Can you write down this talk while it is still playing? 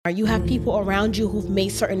You have people around you who've made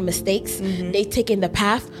certain mistakes. They've taken the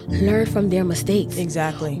path, learn from their mistakes.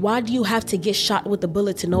 Exactly. Why do you have to get shot with the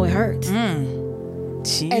bullet to know it hurts?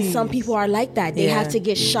 Jeez. And some people are like that. They have to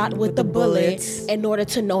get shot with the bullet in order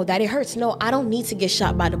to know that it hurts. No, I don't need to get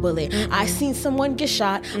shot by the bullet. I seen someone get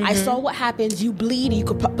shot. I saw what happens. You bleed. You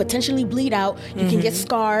could potentially bleed out. You can get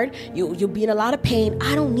scarred. You'll be in a lot of pain.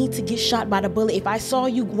 I don't need to get shot by the bullet. If I saw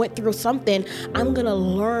you went through something, I'm going to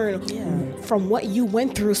learn from what you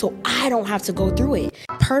went through so I don't have to go through it.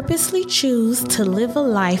 Purposely choose to live a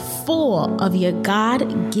life full of your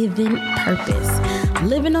God-given purpose.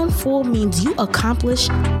 Living on full means you accomplish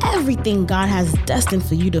everything God has destined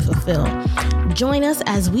for you to fulfill. Join us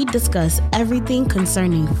as we discuss everything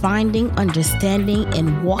concerning finding, understanding,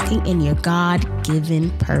 and walking in your God-given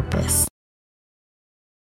purpose.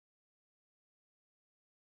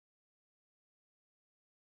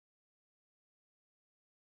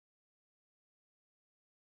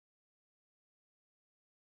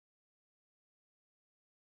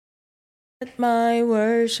 Let my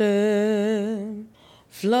worship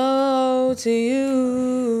flow to you.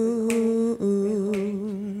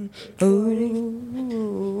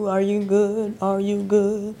 Ooh, are you good? Are you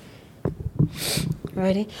good?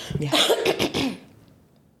 Ready? Yeah.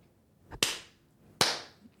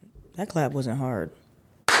 That clap wasn't hard.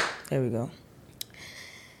 There we go.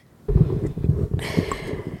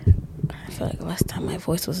 I feel like last time my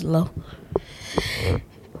voice was low.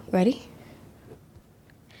 Ready?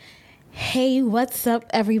 Hey, what's up,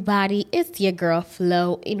 everybody? It's your girl,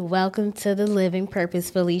 Flo, and welcome to the Living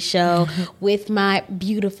Purposefully show with my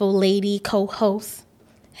beautiful lady co-host.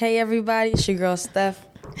 Hey, everybody. It's your girl, Steph.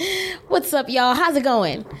 What's up, y'all? How's it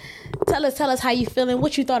going? Tell us how you feeling,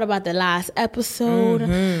 what you thought about the last episode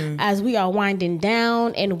as we are winding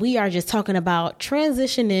down, and we are just talking about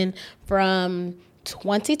transitioning from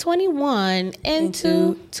 2021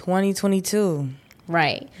 into 2022.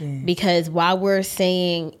 Right. Yeah. Because while we're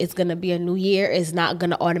saying it's going to be a new year, it's not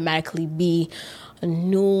going to automatically be a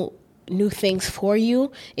new things for you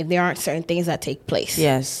if there aren't certain things that take place.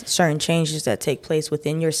 Yes, certain changes that take place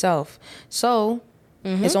within yourself. So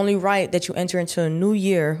it's only right that you enter into a new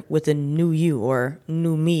year with a new you, or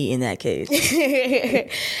new me in that case.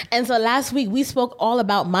 And so last week we spoke all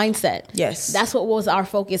about mindset. Yes. That's what was our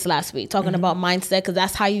focus last week, talking about mindset, because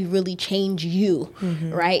that's how you really change you,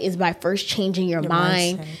 right? Is by first changing your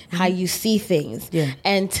mind, how you see things. Yeah.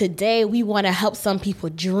 And today we want to help some people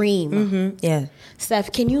dream. Yeah.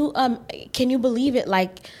 Steph, can you believe it?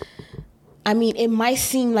 Like, I mean, it might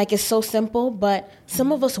seem like it's so simple, but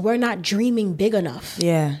some of us, we're not dreaming big enough.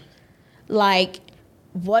 Yeah. Like,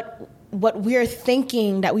 what we're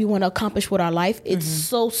thinking that we want to accomplish with our life, it's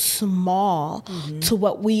so small to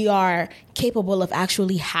what we are capable of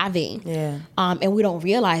actually having. Yeah. And we don't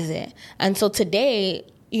realize it. And so today,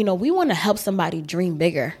 we want to help somebody dream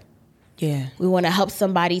bigger. Yeah. We want to help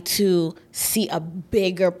somebody to see a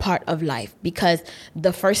bigger part of life, because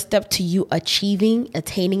the first step to you attaining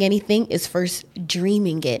anything is first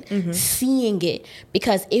dreaming it, seeing it.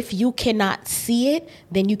 Because if you cannot see it,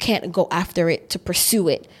 then you can't go after it to pursue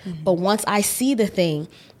it. But once I see the thing,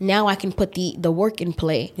 now I can put the work in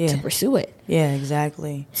play to pursue it. Yeah,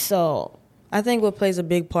 exactly. So I think what plays a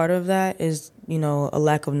big part of that is, a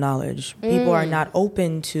lack of knowledge. People are not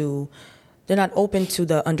open to... They're not open to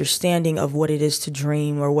the understanding of what it is to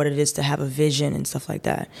dream, or what it is to have a vision and stuff like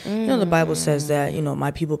that. The Bible says that,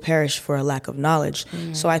 my people perish for a lack of knowledge.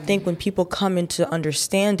 So I think when people come into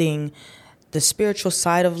understanding the spiritual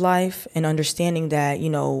side of life and understanding that,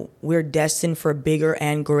 we're destined for bigger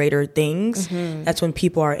and greater things, that's when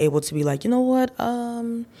people are able to be like, you know what,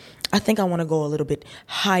 I think I want to go a little bit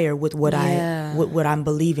higher with what what I'm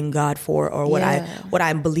believing God for, or what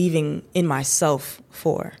I'm believing in myself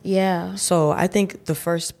for. Yeah. So I think the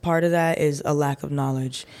first part of that is a lack of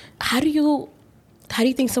knowledge. How do you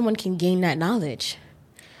think someone can gain that knowledge?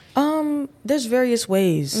 There's various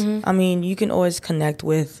ways. I mean, you can always connect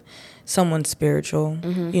with someone spiritual.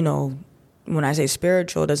 When I say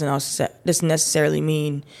spiritual, doesn't necessarily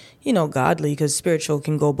mean, godly, because spiritual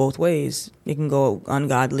can go both ways. It can go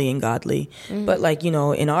ungodly and godly. But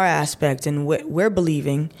in our aspect and what we're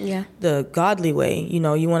believing, the godly way, you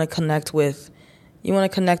want to connect with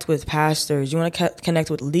pastors, you want to connect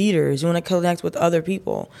with leaders, you want to connect with other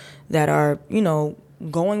people that are,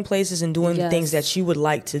 going places and doing the things that you would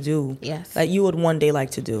like to do, that you would one day like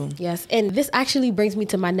to do. Yes. And this actually brings me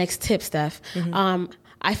to my next tip, Steph.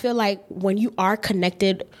 I feel like when you are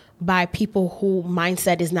connected by people who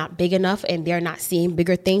mindset is not big enough and they're not seeing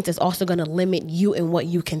bigger things, it's also going to limit you in what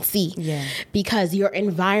you can see. Yeah. Because your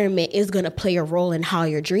environment is going to play a role in how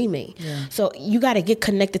you're dreaming. Yeah. So you got to get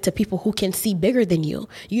connected to people who can see bigger than you.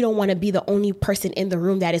 You don't want to be the only person in the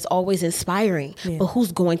room that is always inspiring, but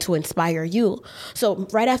who's going to inspire you? So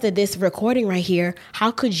right after this recording right here,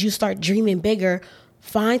 how could you start dreaming bigger?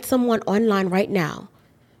 Find someone online right now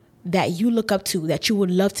that you look up to, that you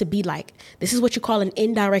would love to be like. This is what you call an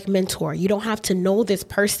indirect mentor. You don't have to know this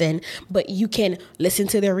person, but you can listen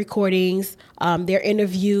to their recordings, their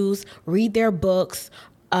interviews, read their books,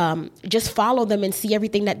 just follow them and see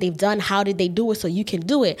everything that they've done. How did they do it so you can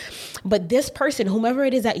do it? But this person, whomever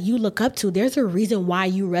it is that you look up to, there's a reason why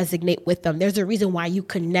you resonate with them. There's a reason why you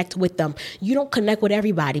connect with them. You don't connect with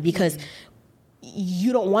everybody because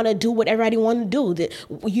you don't want to do what everybody want to do.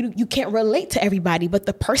 You can't relate to everybody, but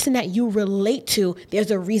the person that you relate to, there's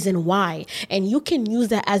a reason why. And you can use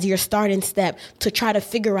that as your starting step to try to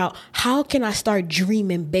figure out, how can I start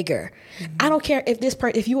dreaming bigger? Mm-hmm. I don't care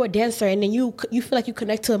if you're a dancer and then you feel like you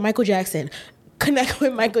connect to Michael Jackson. Connect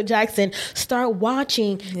with Michael Jackson. Start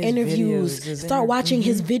watching his interviews. Start watching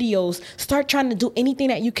his videos. Start trying to do anything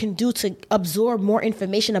that you can do to absorb more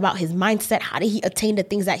information about his mindset. How did he attain the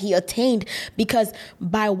things that he attained? Because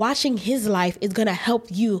by watching his life, it's going to help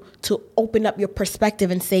you to open up your perspective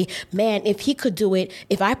and say, man, if he could do it,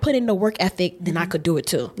 if I put in the work ethic, then I could do it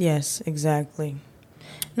too. Yes, exactly.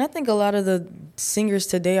 And I think a lot of the singers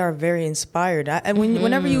today are very inspired.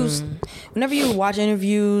 Whenever you watch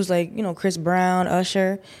interviews like, Chris Brown,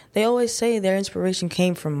 Usher, they always say their inspiration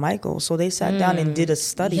came from Michael. So they sat down and did a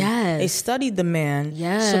study. Yes. They studied the man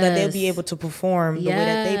so that they'll be able to perform the way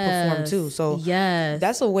that they perform too. So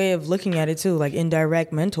that's a way of looking at it too, like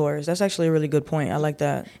indirect mentors. That's actually a really good point. I like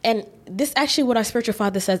that. And this actually what our spiritual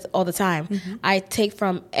father says all the time. Mm-hmm. I take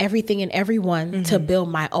from everything and everyone to build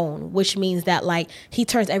my own, which means that like he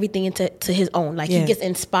turns everything into his own. Like he gets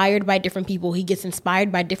inspired by different people. He gets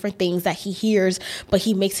inspired by different things that he hears, but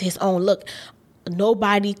he makes his own. Look,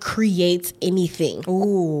 nobody creates anything.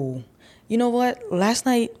 Ooh. You know what?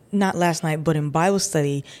 Not last night, but in Bible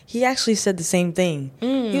study, he actually said the same thing.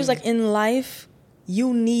 He was like, in life,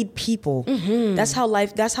 you need people. Mm-hmm. That's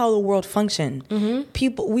how the world functions. Mm-hmm.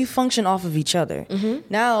 People, we function off of each other. Mm-hmm.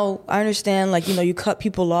 Now, I understand, like, you cut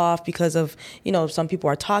people off because of, some people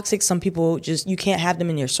are toxic. Some people you can't have them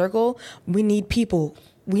in your circle. We need people.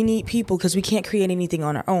 We need people because we can't create anything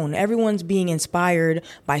on our own. Everyone's being inspired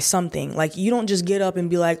by something. Like, you don't just get up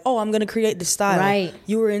and be like, oh, I'm going to create this style. Right.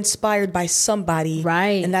 You were inspired by somebody.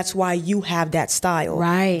 Right. And that's why you have that style.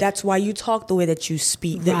 Right. That's why you talk the way that you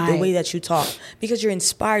speak, the way that you talk, because you're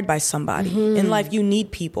inspired by somebody. Mm-hmm. In life, you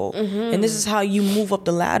need people. Mm-hmm. And this is how you move up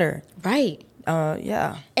the ladder. Right.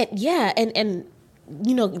 Yeah. And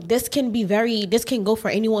this can go for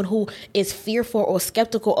anyone who is fearful or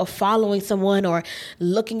skeptical of following someone or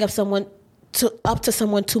looking up to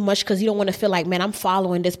someone too much because you don't want to feel like, man, I'm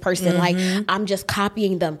following this person. Like I'm just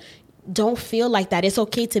copying them. Don't feel like that. It's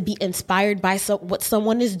okay to be inspired by what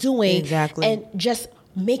someone is doing. Exactly. And just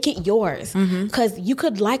make it yours, because you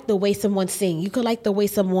could like the way someone sings, you could like the way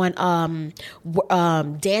someone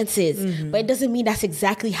dances, but it doesn't mean that's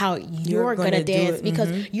exactly how you're gonna dance,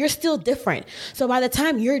 because you're still different. So by the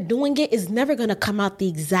time you're doing it, it's never gonna come out the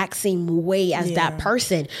exact same way as that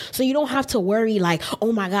person. So you don't have to worry like,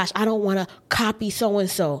 oh my gosh, I don't want to copy so and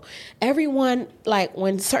so. Everyone, like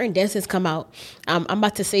when certain dances come out, I'm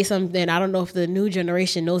about to say something, I don't know if the new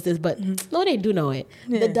generation knows this, but no, they do know it.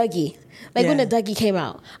 The Dougie. Like when the Dougie came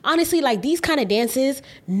out. Honestly, like these kind of dances,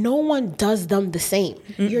 no one does them the same.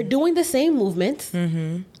 You're doing the same movements.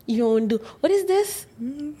 You don't do, what is this?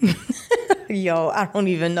 Yo, I don't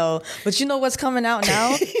even know. But you know what's coming out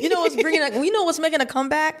now? You know what's making a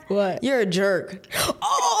comeback? What? You're a jerk.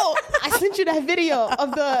 Oh, I sent you that video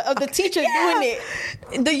of the teacher doing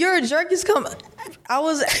it. The You're a Jerk is coming. I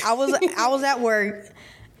was at work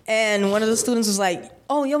and one of the students was like,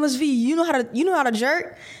 oh, yo, Ms. V, you know how to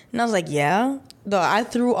jerk? And I was like, yeah. Though I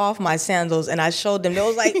threw off my sandals and I showed them. They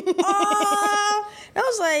was like, oh. And I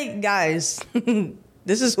was like, guys,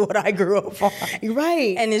 this is what I grew up on.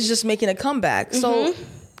 Right. And it's just making a comeback. So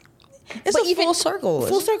it's full circle.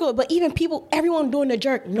 Full circle. But even everyone doing the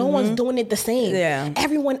jerk, no one's doing it the same. Yeah.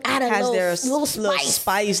 Everyone added a little spice.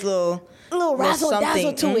 Little razzle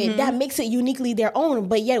dazzle to it that makes it uniquely their own,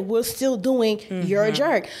 but yet we're still doing You're a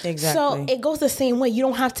Jerk. Exactly. So it goes the same way. You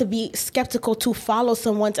don't have to be skeptical to follow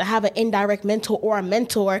someone, to have an indirect mentor or a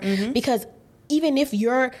mentor, because even if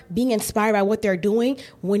you're being inspired by what they're doing,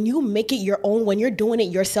 when you make it your own, when you're doing it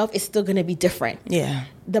yourself, it's still going to be different. Yeah.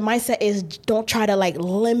 The mindset is don't try to like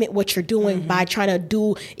limit what you're doing by trying to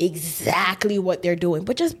do exactly what they're doing,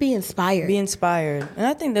 but just be inspired. Be inspired. And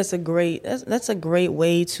I think that's a great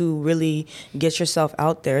way to really get yourself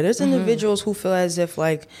out there. There's individuals who feel as if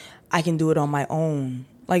like I can do it on my own.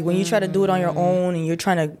 Like when you try to do it on your own and you're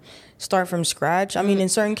trying to start from scratch. I mean, in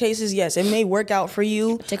certain cases, yes, it may work out for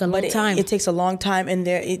you. Take a long time. It takes a long time, and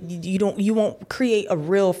you won't create a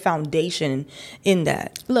real foundation in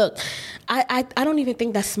that. Look, I don't even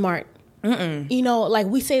think that's smart. You know, like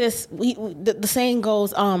we say this. The saying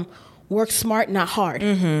goes, "Work smart, not hard."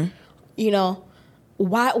 You know.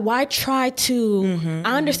 Why try to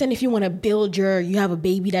I understand if you want to you have a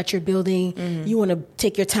baby that you're building, you want to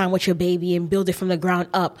take your time with your baby and build it from the ground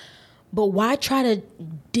up, but why try to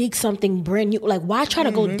dig something brand new? Like why try to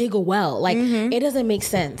go dig a well? Like it doesn't make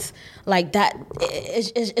sense. Like that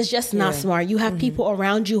it's just not smart. You have people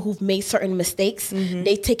around you who've made certain mistakes.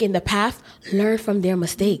 They've taken the path, learn from their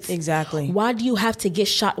mistakes. Exactly. Why do you have to get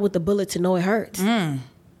shot with the bullet to know it hurts?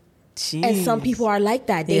 Jeez. And some people are like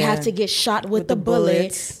that. They have to get shot with the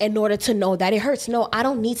bullet in order to know that it hurts. No, I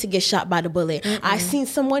don't need to get shot by the bullet. I seen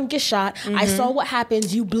someone get shot. I saw what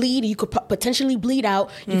happens. You bleed. You could potentially bleed out.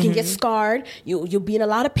 You can get scarred. You'll be in a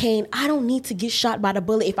lot of pain. I don't need to get shot by the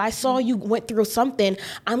bullet. If I saw you went through something,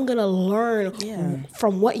 I'm going to learn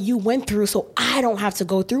from what you went through so I don't have to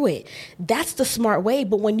go through it. That's the smart way.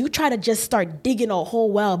 But when you try to just start digging a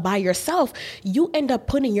whole well by yourself, you end up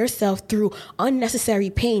putting yourself through unnecessary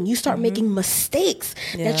pain. You start making mistakes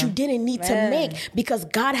that you didn't need to make because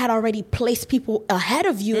God had already placed people ahead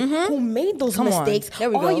of you who made those mistakes.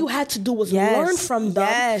 All you had to do was learn from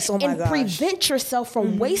them and prevent yourself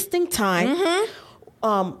from wasting time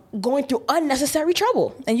going through unnecessary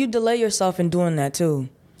trouble. And you delay yourself in doing that too.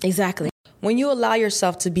 Exactly. When you allow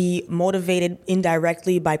yourself to be motivated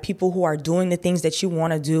indirectly by people who are doing the things that you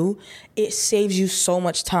want to do, it saves you so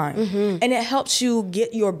much time. And it helps you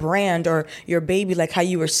get your brand or your baby, like how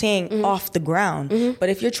you were saying, off the ground. But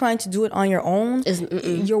if you're trying to do it on your own,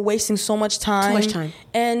 you're wasting so much time. Too much time.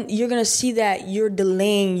 And you're going to see that you're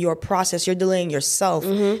delaying your process. You're delaying yourself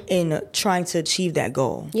in trying to achieve that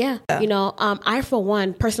goal. Yeah. You know, I, for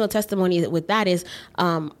one, personal testimony with that is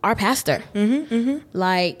our pastor.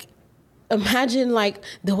 Like, imagine like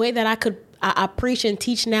the way that I preach and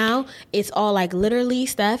teach now, it's all like literally,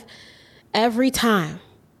 Steph, every time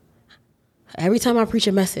I preach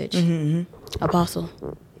a message, Apostle,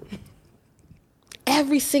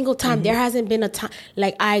 every single time, there hasn't been a time,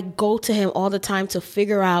 like I go to him all the time to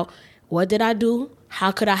figure out what did I do?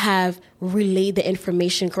 How could I have relayed the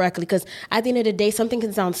information correctly? Because at the end of the day, something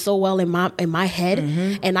can sound so well in my head,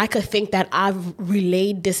 and I could think that I've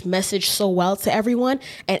relayed this message so well to everyone.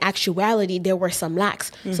 In actuality, there were some lacks.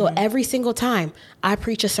 So every single time I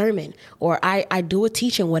preach a sermon or I do a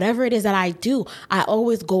teaching, whatever it is that I do, I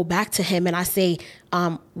always go back to him and I say,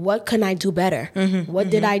 what can I do better? What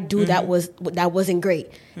did I do that wasn't great?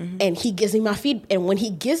 And he gives me my feedback. And when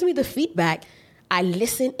he gives me the feedback, I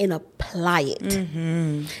listen and apply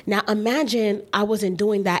it. Now imagine I wasn't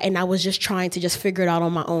doing that and I was just trying to just figure it out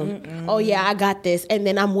on my own. Oh yeah, I got this. And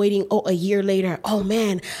then I'm waiting, a year later, oh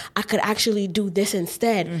man, I could actually do this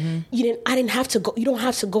instead. You don't have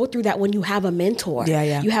to go through that when you have a mentor.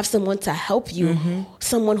 You have someone to help you,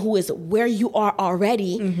 someone who is where you are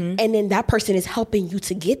already, and then that person is helping you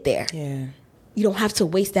to get there. You don't have to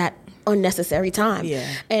waste that unnecessary time.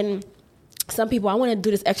 And some people, I want to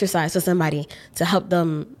do this exercise for somebody to help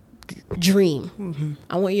them dream.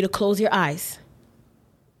 I want you to close your eyes.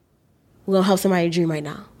 We're going to help somebody dream right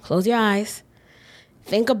now. Close your eyes.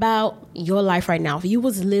 Think about your life right now. If you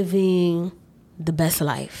was living the best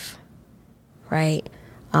life, right?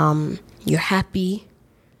 You're happy.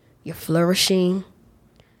 You're flourishing.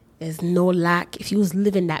 There's no lack. If you was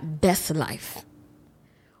living that best life,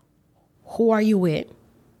 who are you with?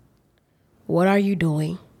 What are you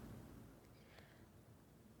doing?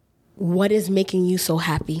 What is making you so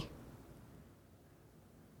happy?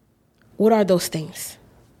 What are those things?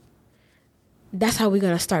 That's how we're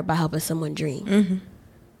going to start, by helping someone dream.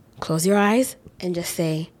 Close your eyes and just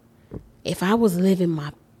say, if I was living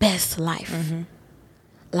my best life,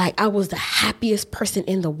 like I was the happiest person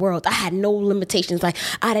in the world, I had no limitations, like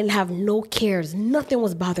I didn't have no cares, nothing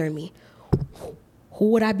was bothering me, who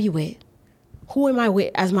would I be with? Who am I with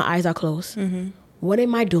as my eyes are closed? What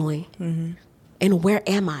am I doing? And where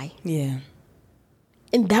am I?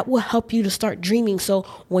 And that will help you to start dreaming. So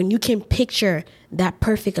when you can picture that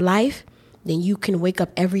perfect life, then you can wake up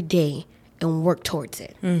every day and work towards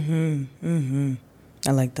it. I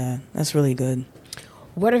like that. That's really good.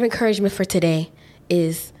 word of encouragement for today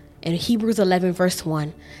is in Hebrews 11 verse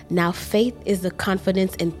 1. Now faith is the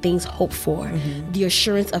confidence in things hoped for, the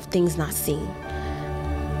assurance of things not seen.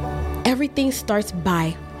 Everything starts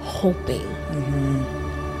by hoping.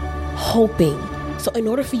 Hoping. So in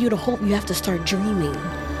order for you to hope, you have to start dreaming.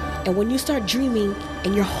 And when you start dreaming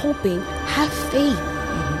and you're hoping, have faith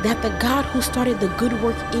that the God who started the good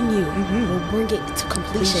work in you will bring it to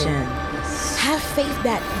completion. Have faith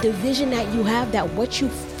that the vision that you have, that what you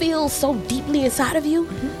feel so deeply inside of you,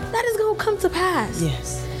 that is going to come to pass.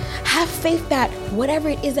 Yes. Have faith that whatever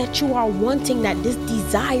it is that you are wanting, that this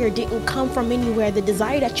desire didn't come from anywhere. The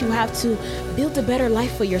desire that you have to build a better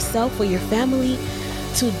life for yourself, for your family,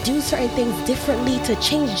 to do certain things differently, to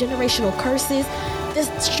change generational curses. This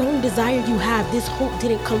strong desire you have, this hope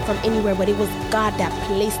didn't come from anywhere, but it was God that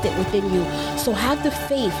placed it within you. So have the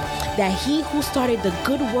faith that he who started the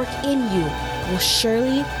good work in you will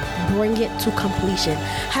surely bring it to completion.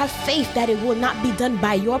 Have faith that it will not be done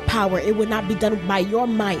by your power, it will not be done by your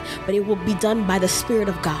might, but it will be done by the Spirit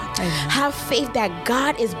of God. Amen. Have faith that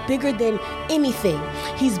God is bigger than anything.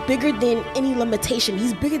 He's bigger than any limitation.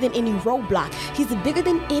 He's bigger than any roadblock. He's bigger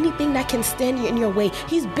than anything that can stand in your way.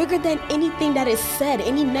 He's bigger than anything that is said,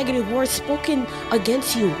 any negative words spoken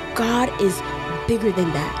against you. God is bigger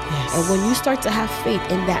than that. Yes. And when you start to have faith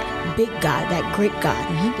in that big God, that great God,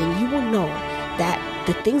 then you will know that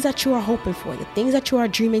the things that you are hoping for, the things that you are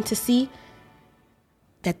dreaming to see,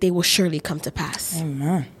 that they will surely come to pass.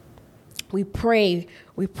 Amen. We pray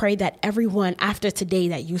that everyone after today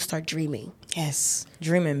that you start dreaming. Yes.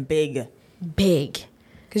 Dreaming big. Big.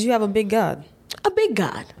 Because you have a big God. A big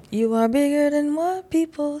God. You are bigger than what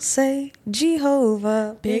people say.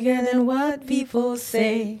 Jehovah. Bigger than what people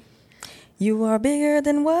say. You are bigger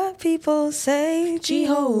than what people say.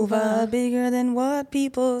 Jehovah. Bigger than what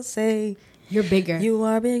people say. You're bigger. You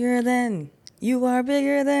are bigger than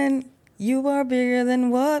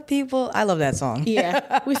what people. I love that song.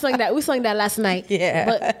 Yeah. We sung that last night. Yeah.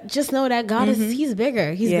 But just know that God he's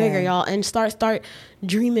bigger. He's bigger, y'all. And start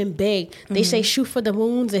dreaming big. They say shoot for the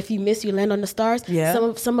moons. If you miss, you land on the stars. Yeah.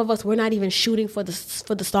 Some of us, we're not even shooting for the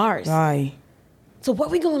stars. Right. So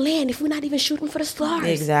what we gonna land if we're not even shooting for the stars?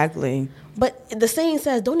 Exactly. But the saying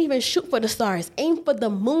says, don't even shoot for the stars. Aim for the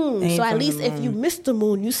moon. So at least if you miss the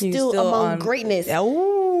moon, you still among greatness.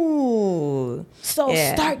 Ooh. So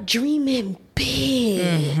start dreaming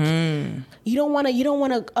big. You don't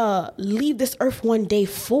wanna leave this earth one day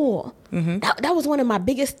full. That was one of my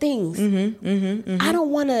biggest things. I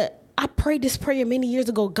don't wanna. I prayed this prayer many years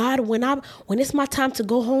ago. God, when it's my time to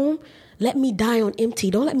go home, let me die on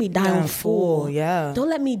empty. Don't let me die on full. Yeah. Don't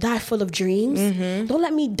let me die full of dreams. Don't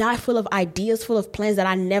let me die full of ideas, full of plans that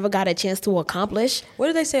I never got a chance to accomplish. What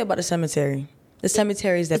do they say about the cemetery? The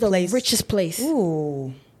cemetery is the richest place.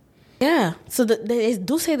 Ooh. Yeah. So they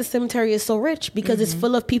do say the cemetery is so rich because it's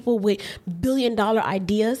full of people with billion-dollar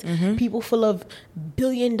ideas, people full of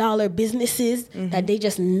billion-dollar businesses that they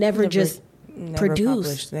just never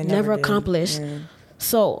produce, never accomplish. Yeah.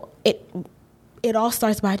 So it all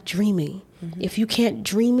starts by dreaming. If you can't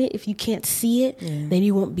dream it, if you can't see it, then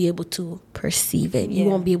you won't be able to perceive it. You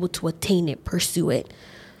won't be able to attain it, pursue it.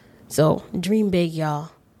 So dream big, y'all.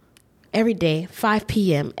 Every day, 5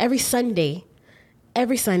 p.m. Every Sunday,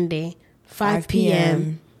 5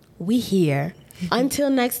 p.m. We here. Until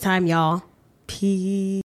next time, y'all. Peace.